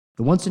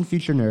The Once and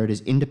Future Nerd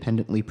is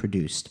independently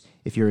produced.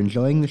 If you're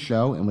enjoying the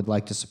show and would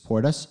like to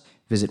support us,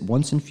 visit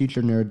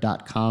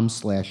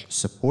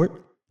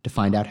onceandfuturenerd.com/support to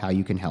find out how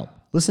you can help.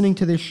 Listening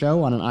to this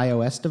show on an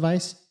iOS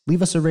device?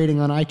 Leave us a rating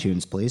on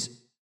iTunes,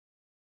 please.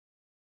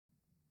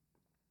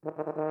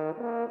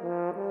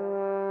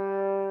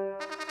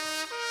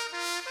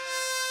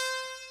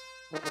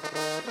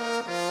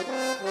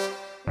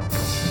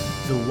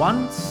 The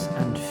Once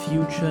and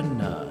Future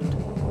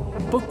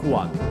Nerd. Book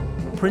 1,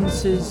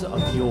 Princes of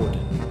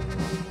Jordan.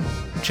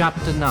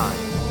 Chapter 9,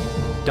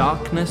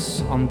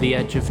 Darkness on the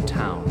Edge of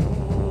Town.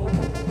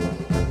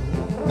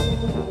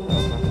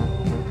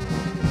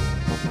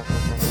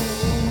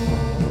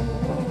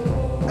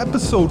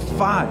 Episode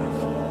 5.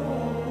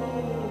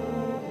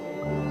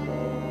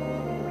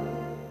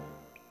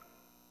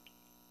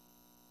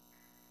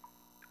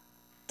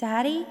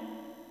 Daddy?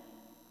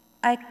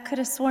 I could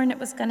have sworn it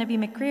was going to be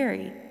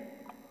McCreary.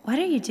 What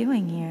are you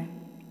doing here?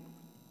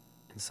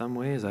 In some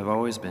ways, I've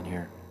always been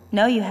here.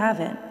 No, you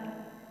haven't.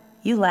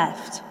 You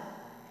left.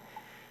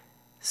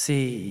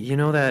 See, you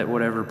know that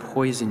whatever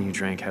poison you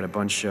drank had a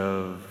bunch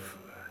of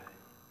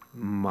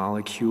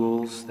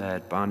molecules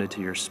that bonded to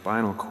your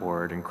spinal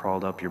cord and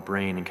crawled up your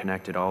brain and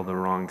connected all the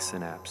wrong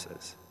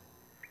synapses.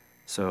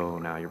 So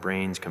now your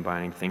brain's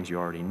combining things you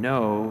already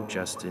know,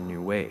 just in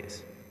new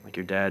ways. Like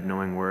your dad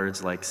knowing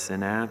words like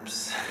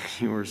synapse.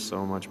 You were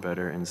so much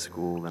better in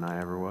school than I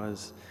ever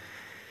was.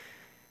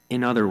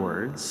 In other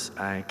words,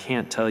 I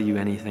can't tell you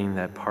anything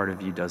that part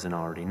of you doesn't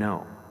already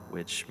know,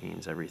 which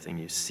means everything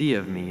you see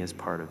of me is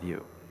part of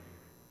you.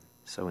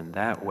 So in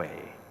that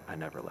way, I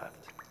never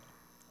left.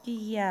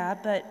 Yeah,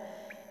 but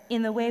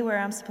in the way where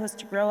I'm supposed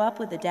to grow up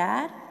with a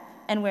dad,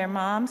 and where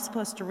Mom's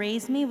supposed to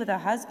raise me with a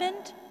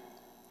husband,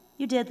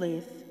 you did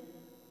leave.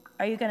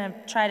 Are you gonna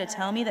try to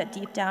tell me that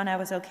deep down I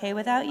was okay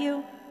without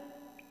you?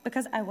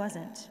 Because I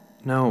wasn't.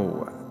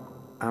 No,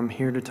 I'm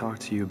here to talk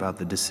to you about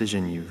the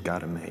decision you've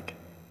got to make.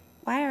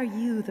 Why are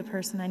you the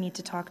person I need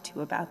to talk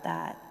to about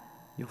that?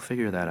 You'll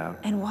figure that out.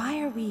 And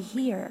why are we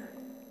here?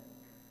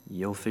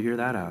 You'll figure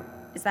that out.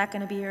 Is that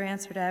gonna be your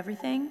answer to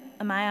everything?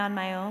 Am I on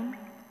my own?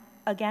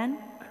 Again?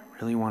 I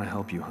really want to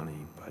help you,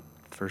 honey, but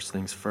first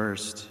things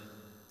first,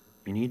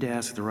 you need to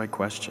ask the right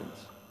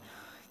questions.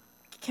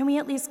 Can we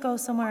at least go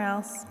somewhere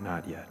else?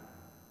 Not yet.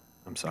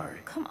 I'm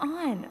sorry. Come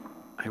on.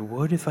 I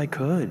would if I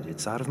could.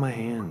 It's out of my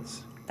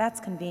hands.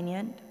 That's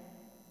convenient.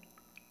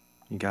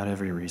 You got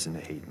every reason to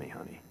hate me,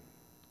 honey.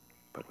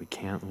 But we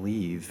can't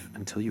leave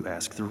until you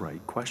ask the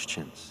right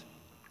questions.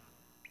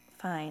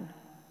 Fine.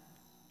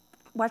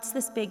 What's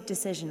this big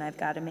decision I've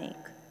got to make?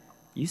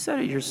 You said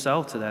it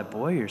yourself to that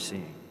boy you're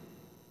seeing.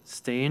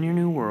 Stay in your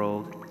new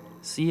world,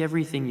 see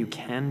everything you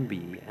can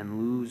be, and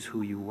lose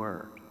who you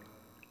were.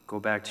 Go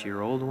back to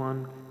your old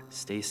one,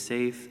 stay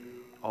safe,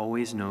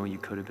 always know you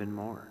could have been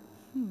more.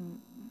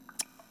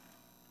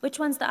 Which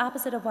one's the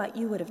opposite of what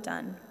you would have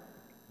done?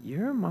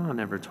 Your mom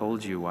never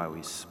told you why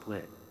we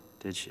split,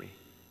 did she?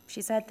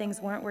 She said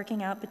things weren't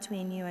working out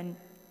between you and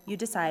you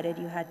decided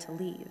you had to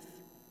leave.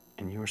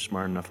 And you were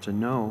smart enough to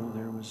know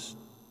there was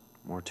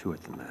more to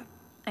it than that.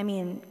 I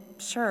mean,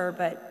 sure,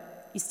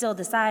 but you still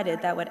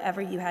decided that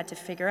whatever you had to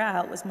figure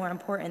out was more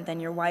important than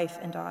your wife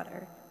and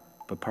daughter.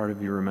 But part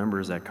of you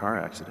remembers that car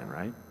accident,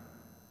 right?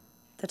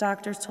 The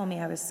doctors told me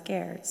I was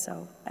scared,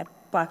 so I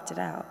blocked it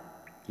out.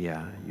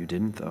 Yeah, you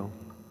didn't, though.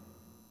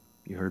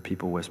 You heard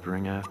people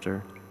whispering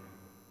after.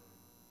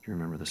 You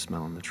remember the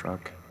smell in the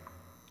truck?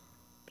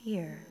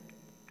 Beer.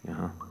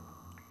 Uh-huh.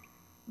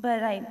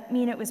 But I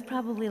mean, it was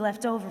probably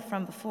left over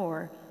from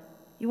before.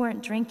 You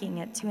weren't drinking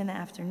at 2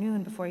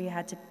 p.m. before you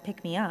had to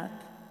pick me up.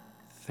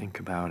 Think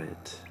about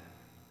it.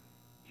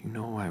 You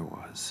know I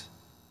was.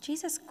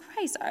 Jesus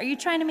Christ, are you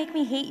trying to make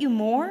me hate you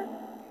more?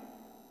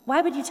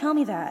 Why would you tell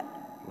me that?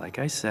 Like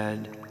I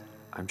said,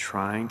 I'm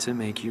trying to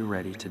make you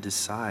ready to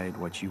decide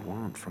what you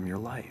want from your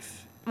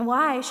life.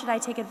 Why should I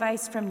take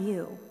advice from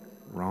you?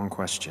 Wrong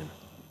question.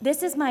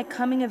 This is my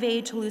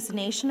coming-of-age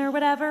hallucination or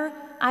whatever.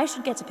 I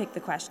should get to pick the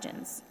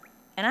questions.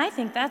 And I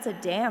think that's a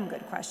damn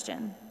good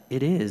question.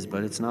 It is,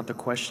 but it's not the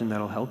question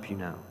that'll help you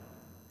now.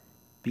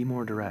 Be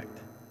more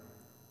direct.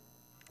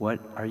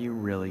 What are you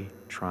really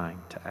trying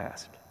to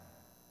ask?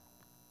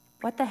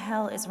 What the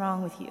hell is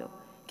wrong with you?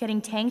 Getting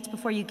tanked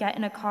before you get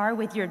in a car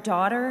with your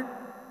daughter?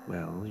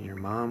 Well, your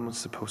mom was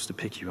supposed to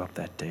pick you up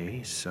that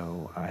day,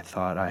 so I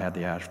thought I had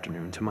the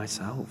afternoon to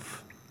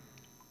myself.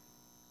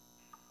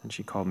 And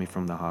she called me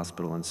from the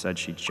hospital and said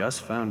she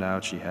just found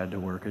out she had to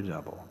work a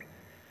double.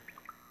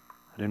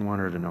 I didn't want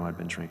her to know I'd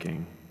been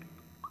drinking.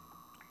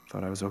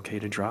 Thought I was okay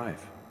to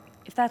drive.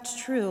 If that's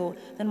true,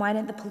 then why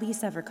didn't the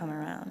police ever come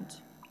around?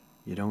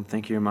 You don't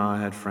think your ma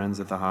had friends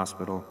at the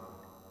hospital?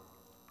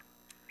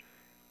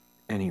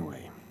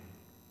 Anyway,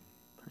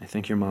 I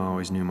think your ma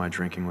always knew my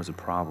drinking was a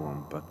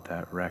problem, but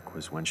that wreck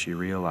was when she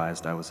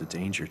realized I was a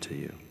danger to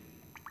you.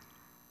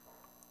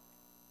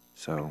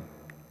 So,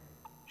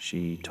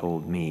 she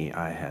told me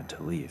I had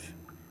to leave.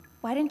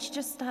 Why didn't you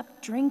just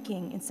stop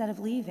drinking instead of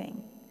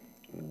leaving?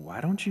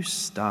 Why don't you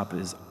stop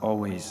is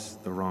always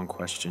the wrong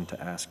question to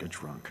ask a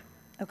drunk.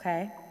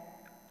 Okay.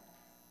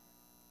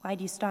 Why'd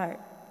you start?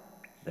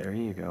 There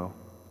you go.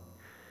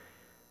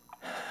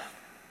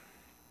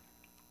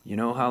 You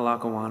know how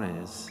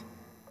Lackawanna is.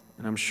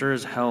 And I'm sure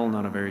as hell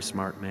not a very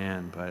smart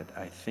man, but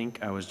I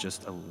think I was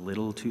just a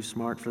little too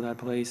smart for that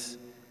place.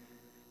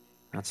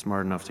 Not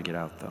smart enough to get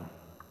out, though.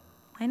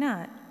 Why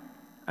not?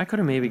 I could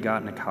have maybe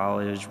gotten to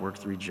college, worked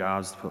 3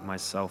 jobs to put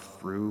myself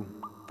through,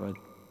 but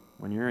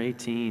when you're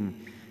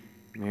 18,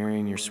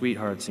 marrying your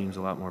sweetheart seems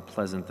a lot more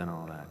pleasant than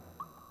all that.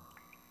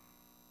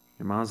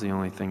 Your mom's the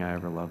only thing I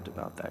ever loved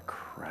about that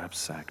crap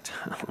sack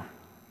town.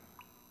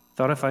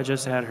 Thought if I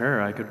just had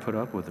her, I could put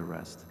up with the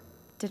rest.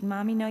 Did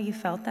Mommy know you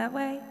felt that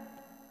way?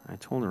 I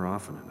told her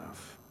often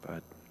enough,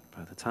 but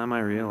by the time I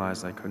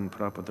realized I couldn't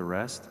put up with the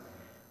rest,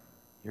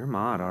 your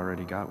ma had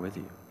already got with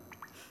you.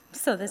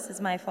 So this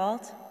is my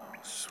fault?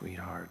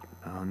 Sweetheart,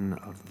 none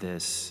of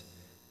this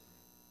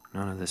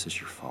is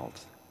your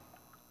fault.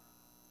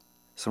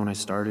 So when I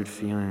started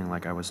feeling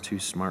like I was too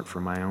smart for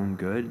my own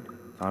good,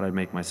 thought I'd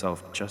make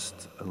myself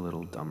just a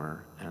little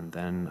dumber, and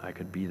then I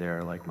could be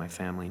there like my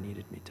family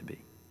needed me to be.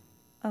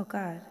 Oh,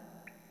 God.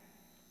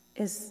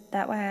 Is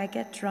that why I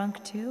get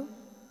drunk, too?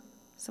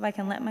 So I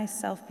can let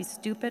myself be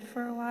stupid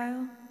for a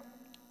while?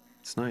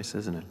 It's nice,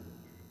 isn't it?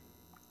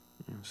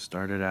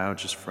 Started out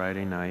just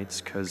Friday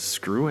nights, 'cause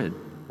screw it,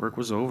 work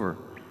was over.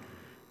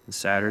 And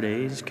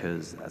Saturdays,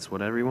 'cause that's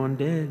what everyone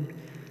did.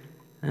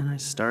 And I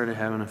started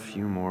having a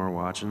few more,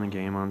 watching the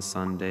game on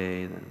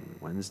Sunday, then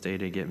Wednesday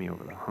to get me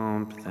over the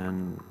hump,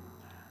 then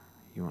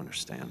you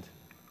understand.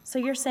 So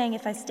you're saying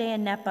if I stay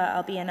in NEPA,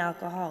 I'll be an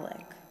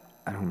alcoholic?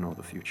 I don't know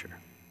the future.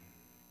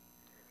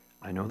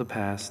 I know the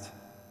past,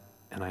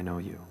 and I know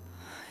you.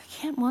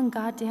 Can't one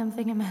goddamn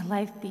thing in my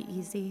life be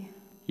easy?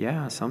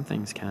 Yeah, some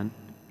things can.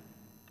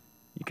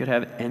 You could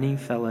have any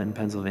fella in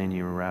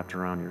Pennsylvania wrapped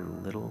around your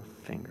little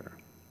finger.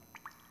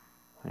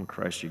 Thank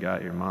Christ you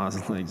got your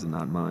ma's legs and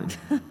not mine.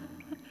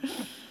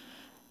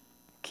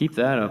 Keep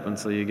that up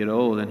until you get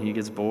old and he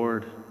gets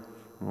bored.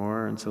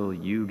 Or until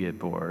you get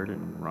bored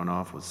and run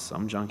off with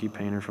some junkie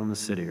painter from the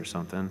city or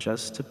something,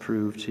 just to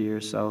prove to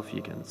yourself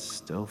you can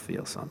still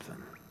feel something.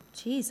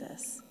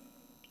 Jesus.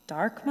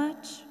 Dark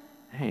much?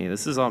 Hey,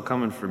 this is all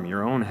coming from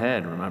your own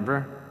head,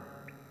 remember?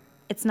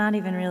 It's not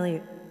even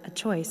really a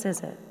choice,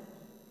 is it?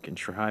 You can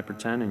try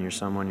pretending you're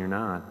someone you're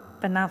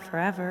not. But not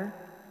forever.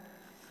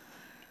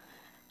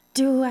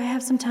 Do I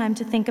have some time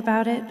to think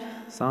about it?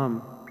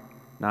 Some.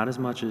 Not as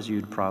much as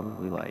you'd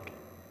probably like.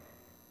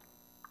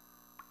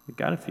 We've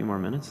got a few more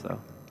minutes, though.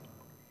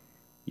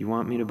 You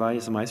want me to buy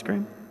you some ice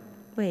cream?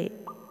 Wait.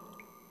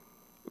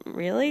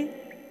 Really?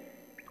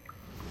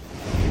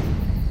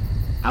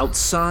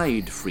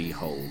 Outside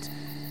Freehold,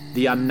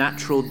 the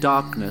unnatural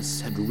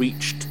darkness had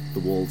reached the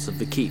walls of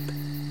the keep.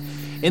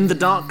 In the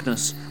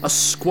darkness, a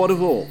squad of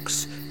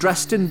orcs,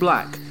 dressed in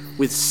black,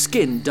 with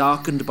skin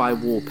darkened by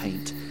war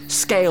paint,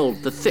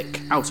 scaled the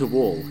thick outer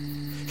wall.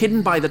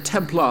 Hidden by the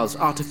Templars'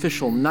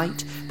 artificial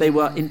night, they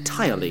were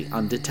entirely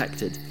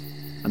undetected,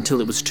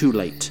 until it was too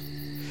late.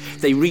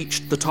 They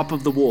reached the top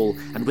of the wall,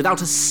 and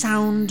without a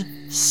sound,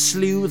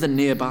 slew the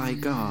nearby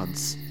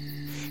guards.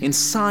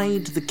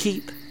 Inside the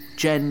keep,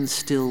 Jen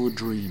still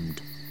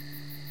dreamed.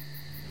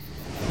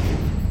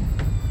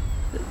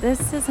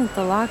 This isn't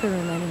the locker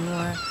room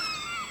anymore.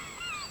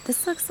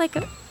 This looks like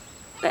a...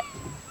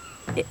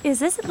 Is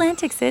this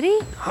Atlantic City?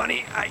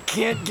 Honey, I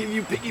can't give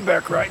you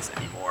piggyback rides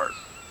anymore.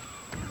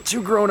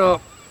 Too grown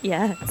up.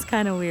 Yeah, it's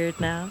kind of weird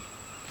now.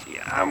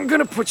 Yeah, I'm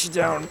gonna put you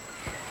down.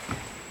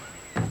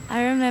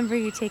 I remember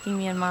you taking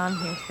me and Mom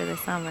here for the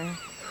summer.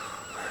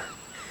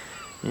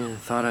 Yeah,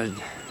 thought I'd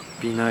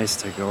be nice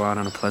to go out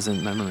on a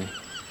pleasant memory.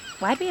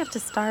 Why'd we have to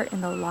start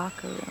in the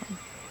locker room?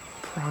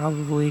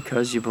 Probably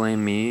 'cause you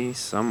blame me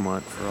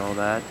somewhat for all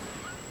that.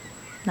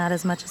 Not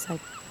as much as I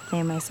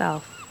blame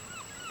myself.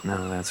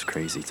 No, that's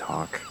crazy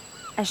talk.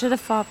 I should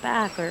have fought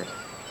back or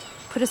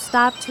put a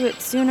stop to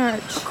it sooner.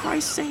 For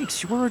Christ's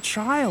sakes, you were a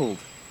child.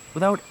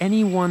 Without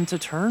anyone to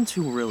turn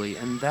to, really,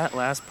 and that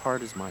last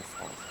part is my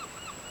fault.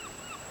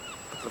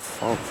 But the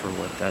fault for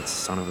what that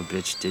son of a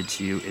bitch did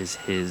to you is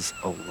his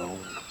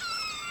alone.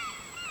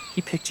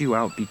 He picked you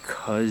out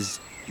because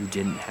you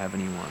didn't have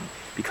anyone.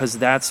 Because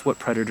that's what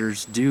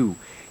predators do.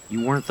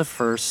 You weren't the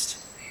first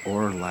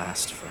or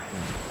last for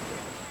him.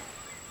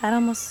 That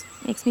almost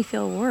makes me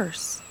feel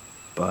worse.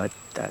 But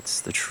that's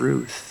the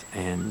truth,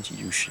 and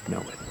you should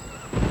know it.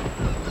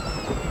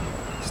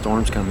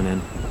 Storm's coming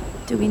in.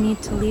 Do we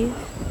need to leave?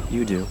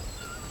 You do.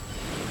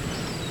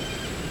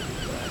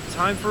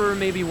 Time for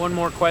maybe one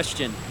more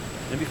question.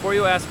 And before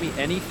you ask me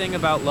anything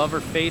about love or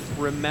faith,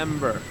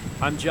 remember,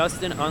 I'm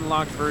just an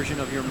unlocked version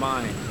of your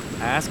mind.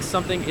 Ask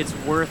something it's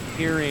worth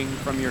hearing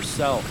from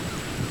yourself.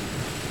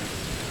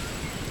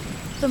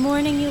 The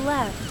morning you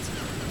left,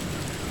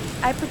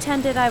 I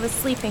pretended I was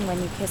sleeping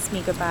when you kissed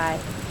me goodbye.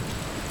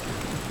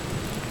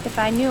 If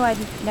I knew I'd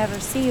never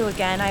see you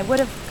again, I would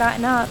have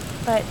gotten up,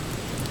 but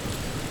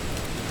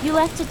you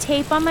left a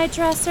tape on my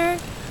dresser.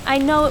 I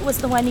know it was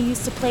the one you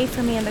used to play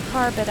for me in the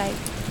car, but I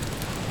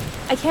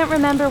can't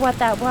remember what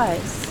that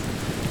was.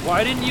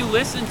 Why didn't you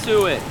listen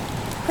to it?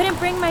 Couldn't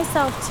bring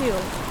myself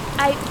to.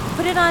 I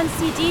put it on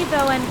CD,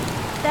 though, and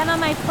then on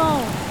my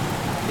phone.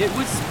 It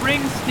was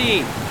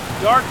Springsteen.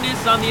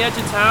 Darkness on the Edge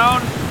of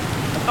Town.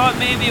 I thought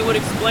maybe it would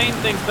explain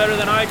things better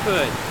than I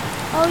could.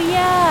 Oh,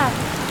 yeah.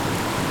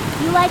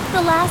 You liked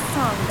the last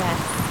song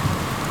best.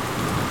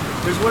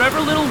 There's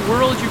whatever little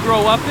world you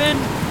grow up in,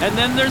 and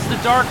then there's the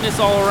darkness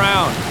all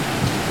around.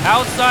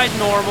 Outside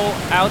normal,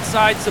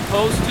 outside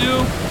supposed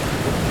to.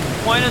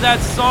 The point of that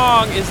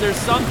song is there's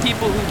some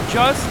people who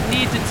just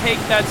need to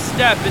take that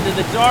step into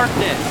the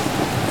darkness.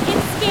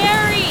 It's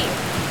scary.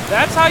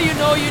 That's how you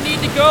know you need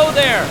to go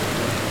there.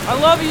 I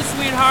love you,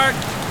 sweetheart.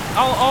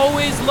 I'll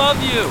always love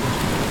you.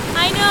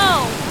 I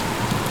know.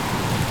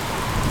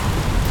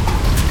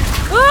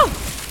 Ooh!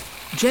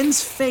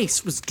 Jen's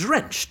face was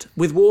drenched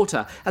with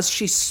water as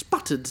she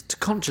sputtered to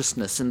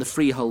consciousness in the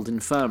Freehold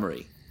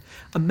infirmary.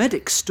 A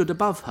medic stood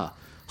above her,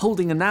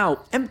 holding a now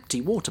empty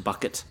water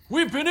bucket.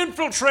 We've been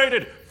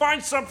infiltrated!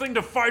 Find something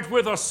to fight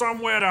with or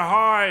somewhere to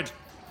hide!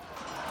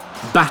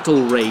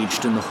 Battle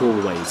raged in the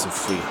hallways of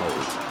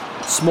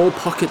Freehold. Small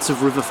pockets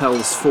of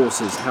Riverfell's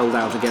forces held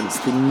out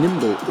against the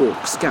nimble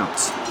Orc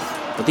scouts.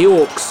 But the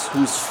Orcs,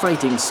 whose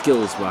fighting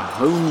skills were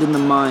honed in the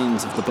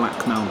mines of the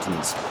Black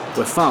Mountains,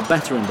 were far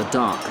better in the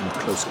dark and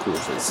close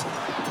quarters.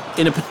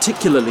 In a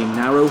particularly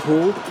narrow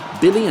hall,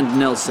 Billy and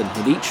Nelson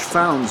had each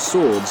found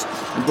swords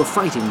and were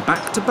fighting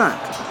back to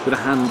back with a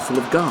handful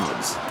of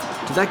guards.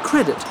 To their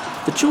credit,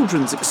 the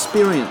children's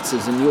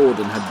experiences in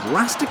Jordan had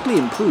drastically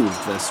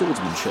improved their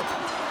swordsmanship.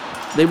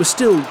 They were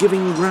still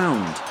giving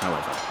ground,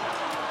 however.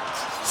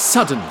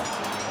 Suddenly,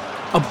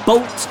 a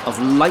bolt of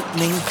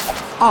lightning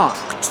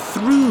arced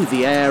through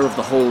the air of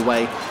the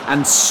hallway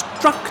and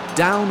struck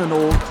down an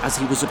Orc as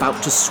he was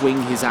about to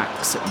swing his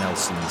axe at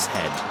Nelson's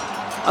head.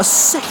 A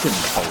second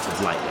bolt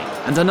of lightning,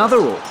 and another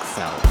Orc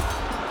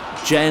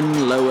fell.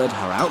 Jen lowered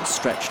her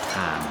outstretched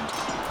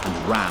hand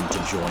and ran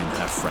to join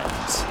her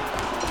friends.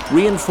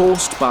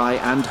 Reinforced by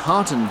and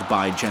heartened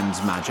by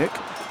Jen's magic,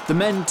 the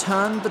men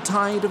turned the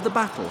tide of the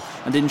battle,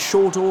 and in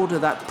short order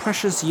that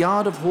precious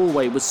yard of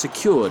hallway was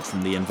secured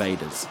from the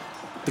invaders.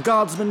 The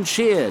guardsmen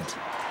cheered.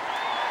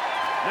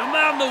 Now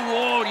man the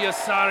wall, you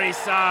sorry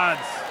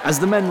sods! As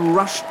the men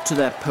rushed to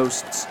their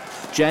posts,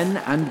 Jen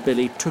and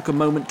Billy took a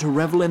moment to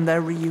revel in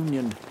their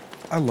reunion.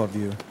 I love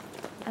you.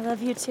 I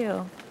love you,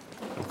 too.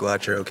 I'm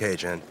glad you're okay,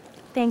 Jen.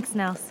 Thanks,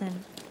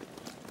 Nelson.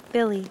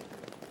 Billy,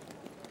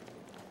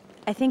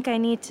 I think I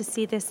need to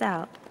see this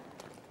out.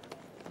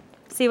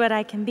 See what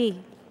I can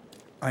be.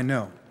 I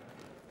know.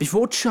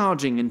 Before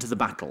charging into the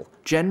battle,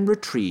 Jen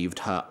retrieved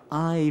her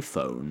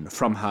iPhone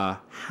from her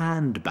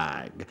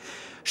handbag.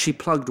 She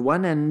plugged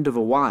one end of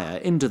a wire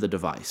into the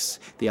device.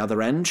 The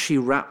other end she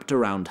wrapped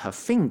around her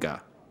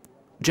finger.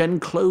 Jen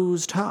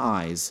closed her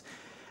eyes,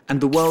 and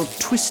the world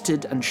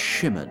twisted and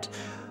shimmered.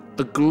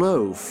 A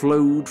glow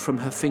flowed from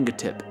her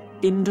fingertip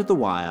into the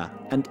wire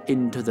and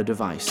into the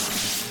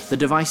device. The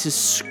device's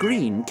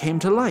screen came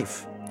to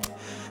life.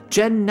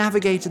 Jen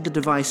navigated the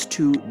device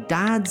to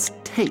Dad's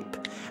tape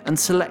and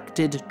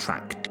selected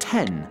track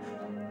 10.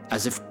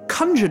 As if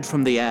conjured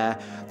from the air,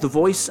 the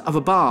voice of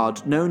a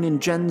bard known in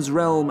Jen's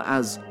realm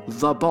as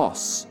the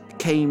Boss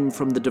came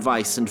from the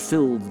device and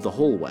filled the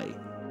hallway.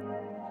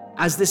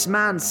 As this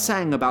man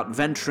sang about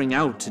venturing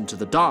out into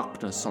the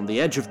darkness on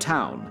the edge of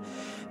town,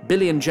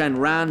 Billy and Jen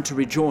ran to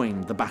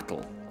rejoin the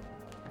battle.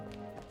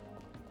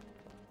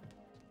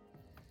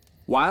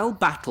 While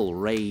battle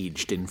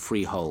raged in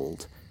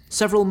Freehold,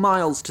 several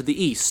miles to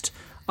the east,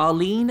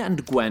 Arlene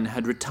and Gwen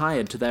had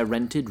retired to their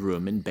rented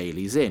room in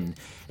Bailey's Inn,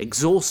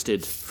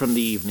 exhausted from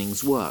the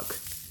evening's work.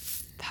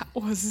 That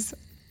was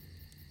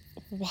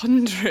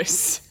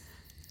wondrous.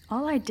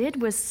 All I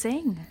did was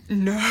sing.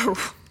 No.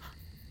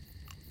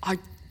 I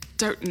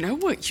don't know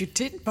what you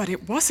did, but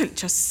it wasn't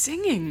just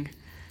singing.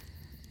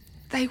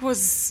 They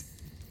was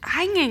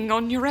hanging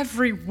on your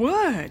every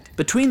word.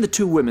 Between the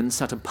two women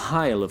sat a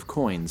pile of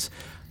coins,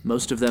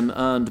 most of them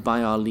earned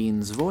by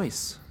Arlene's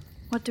voice.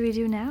 What do we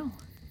do now?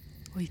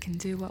 We can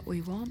do what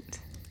we want.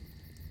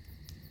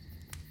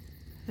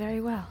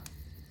 Very well.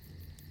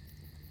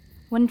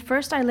 When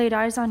first I laid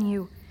eyes on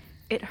you,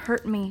 it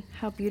hurt me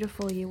how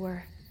beautiful you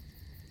were.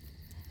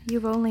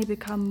 You've only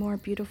become more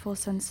beautiful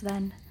since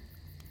then.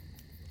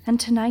 And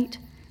tonight,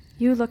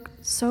 you look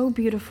so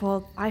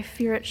beautiful, I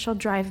fear it shall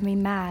drive me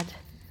mad.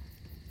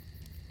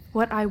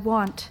 What I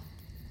want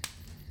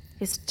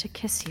is to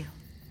kiss you.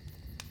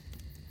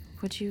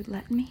 Would you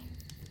let me?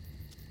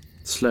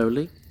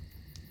 Slowly,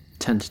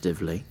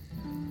 tentatively,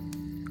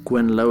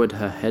 Gwen lowered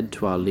her head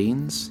to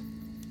Arlene's,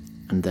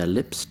 and their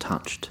lips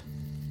touched.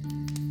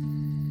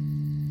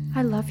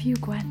 I love you,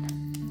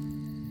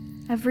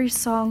 Gwen. Every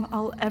song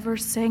I'll ever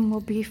sing will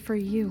be for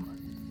you.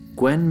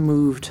 Gwen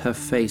moved her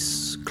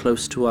face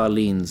close to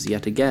Arlene's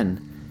yet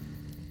again,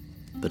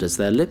 but as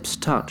their lips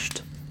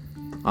touched,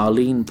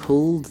 Arlene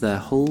pulled their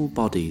whole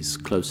bodies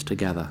close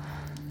together.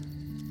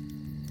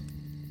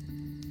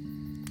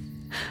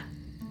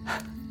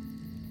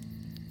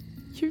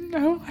 You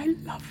know I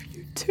love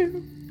you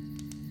too.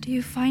 Do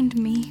you find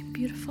me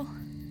beautiful?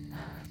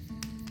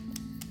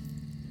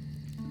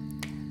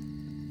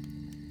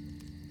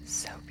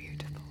 So beautiful.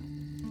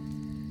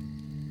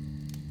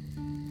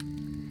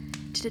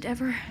 Did it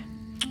ever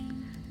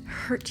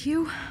hurt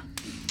you?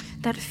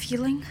 That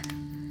feeling?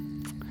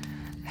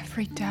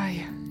 Every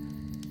day.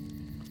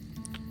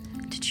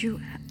 Did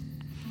you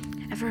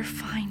ever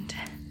find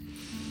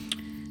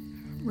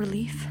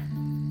relief?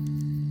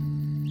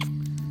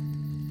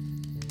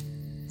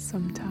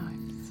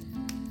 Sometimes.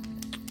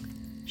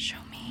 Show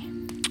me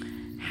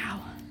how.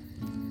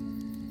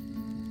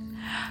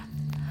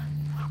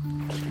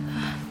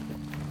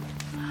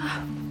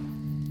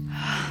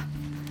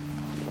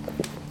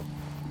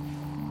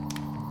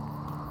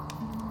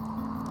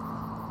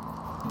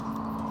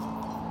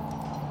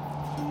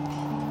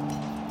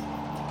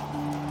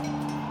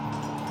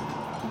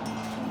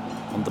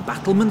 On the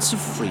battlements of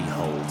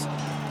Freehold,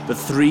 the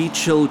three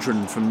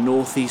children from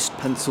northeast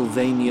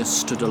Pennsylvania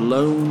stood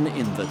alone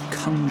in the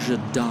conjured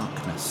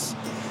darkness.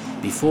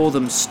 Before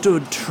them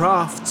stood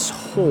Traft's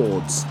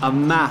hordes, a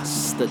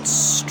mass that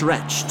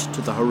stretched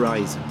to the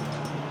horizon.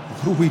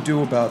 What do we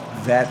do about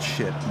that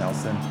shit,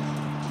 Nelson?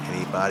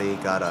 Anybody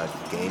got a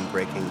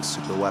game-breaking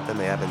superweapon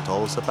they haven't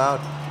told us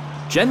about?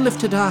 Jen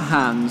lifted her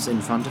hands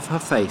in front of her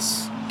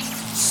face.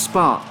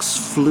 Sparks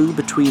flew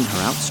between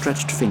her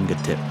outstretched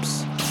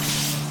fingertips.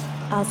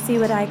 I'll see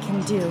what I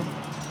can do.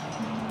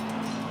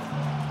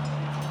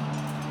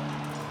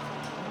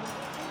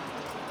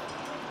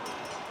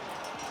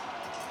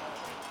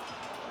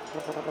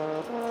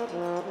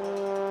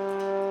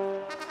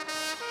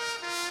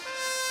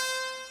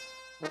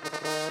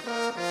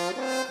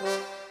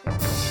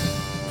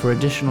 For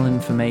additional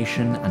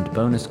information and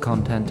bonus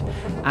content,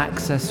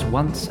 access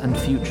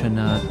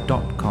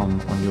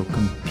onceandfuturenerd.com on your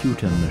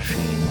computer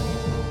machine.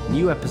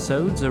 New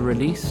episodes are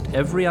released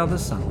every other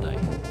Sunday.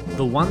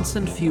 The Once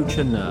and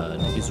Future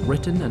Nerd is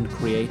written and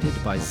created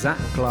by Zach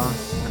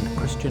Glass and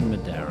Christian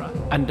Madera,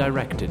 and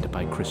directed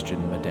by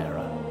Christian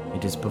Madera.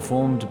 It is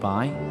performed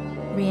by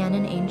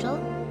Rhiannon Angel,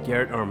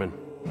 Garrett Arman,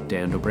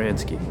 Dan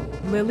Dobransky,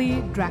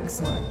 Lily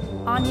Draxler,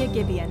 Anya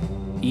Gibeon,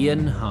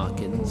 Ian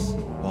Harkins,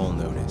 All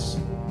Notice,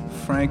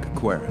 Frank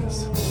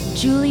Quares,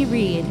 Julie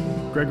Reed,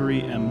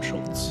 Gregory M.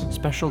 Schultz.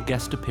 Special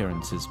guest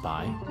appearances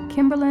by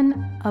Kimberlyn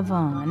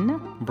Avon,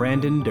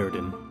 Brandon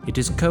Durden. It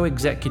is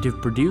co-executive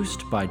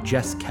produced by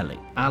Jess Kelly.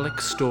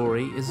 Alex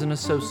Story is an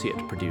associate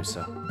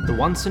producer. The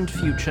Once and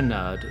Future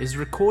Nerd is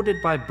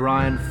recorded by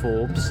Brian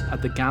Forbes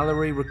at the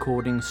Gallery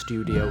Recording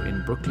Studio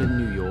in Brooklyn,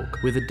 New York,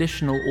 with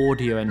additional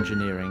audio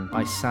engineering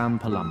by Sam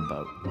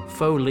Palumbo.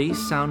 Foley,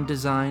 sound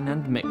design,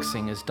 and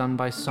mixing is done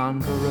by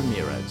Sandra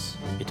Ramirez.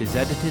 It is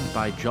edited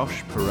by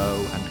Josh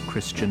Perot and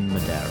Christian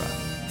Madera.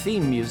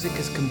 Theme music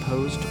is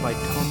composed by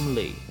Tom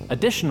Lee.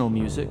 Additional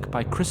music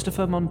by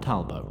Christopher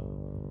Montalbo.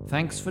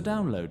 Thanks for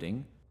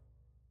downloading